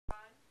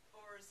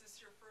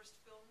your first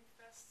film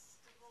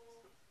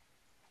festival?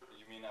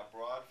 You mean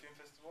abroad film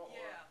festival?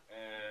 Yeah.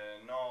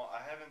 Or, no,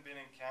 I haven't been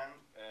in Cannes,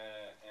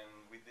 and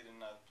we did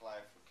not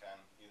apply for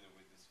Cannes either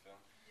with this film.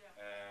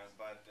 Yeah.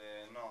 But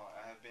no,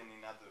 I have been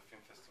in other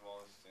film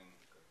festivals and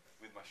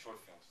with my short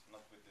films,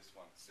 not with this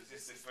one. So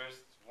this is this the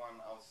first one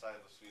outside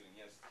of Sweden.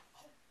 Yes.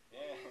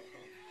 Yeah.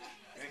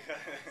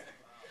 Because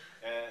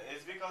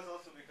it's because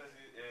also because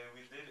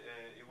we did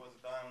it was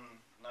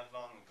done not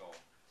long ago.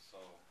 So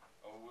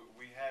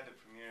we had a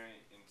premiere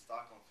in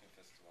Stockholm Film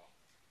Festival,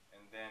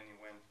 and then it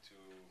went to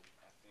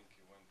I think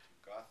it went to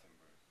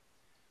Gothenburg.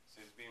 So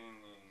it's been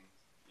in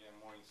yeah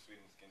more in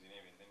Sweden,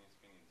 Scandinavia, and then it's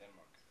been in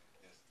Denmark.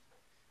 Yes,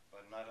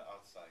 but not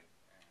outside.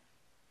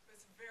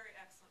 It's a very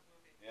excellent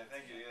movie. Yeah,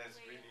 thank you. Yes,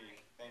 Really really,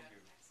 great. thank Yeah.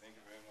 you, thank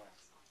you very much.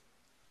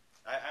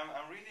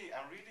 I'm really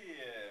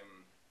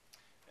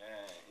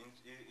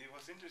it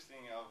was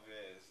interesting of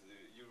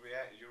your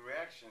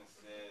reactions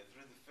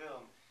through the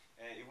film.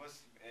 It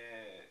was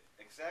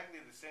exactly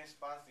the same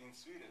spots in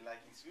Sweden,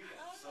 like in Sweden.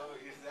 So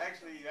it's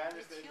actually you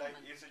understand like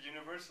it's a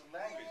universal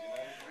language. You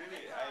know, it's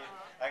really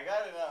I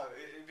got it now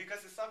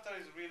because the subtitle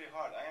is really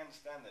hard. I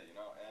understand that, you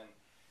know, and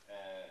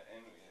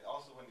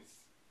also when it's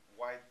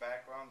white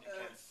background, you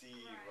can't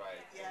see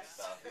right and Yes.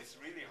 stuff. It's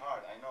really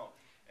hard. I know.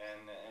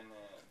 And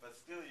but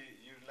still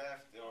you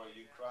laughed or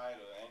you cried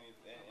or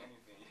anything.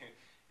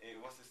 It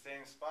was the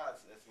same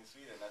spots as in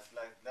Sweden. That's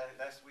like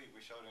last week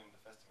we showed in the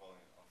festival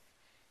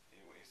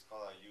it's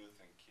called a Youth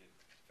and Kid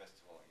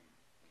Festival in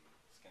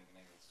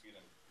Scandinavia,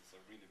 Sweden. It's a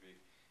really big,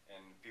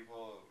 and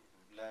people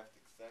laughed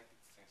exactly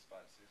the same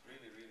spots. It's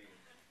really.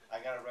 I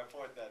gotta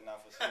report that now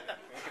for Sweden.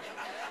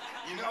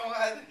 You know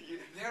what?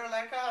 They're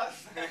like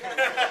us.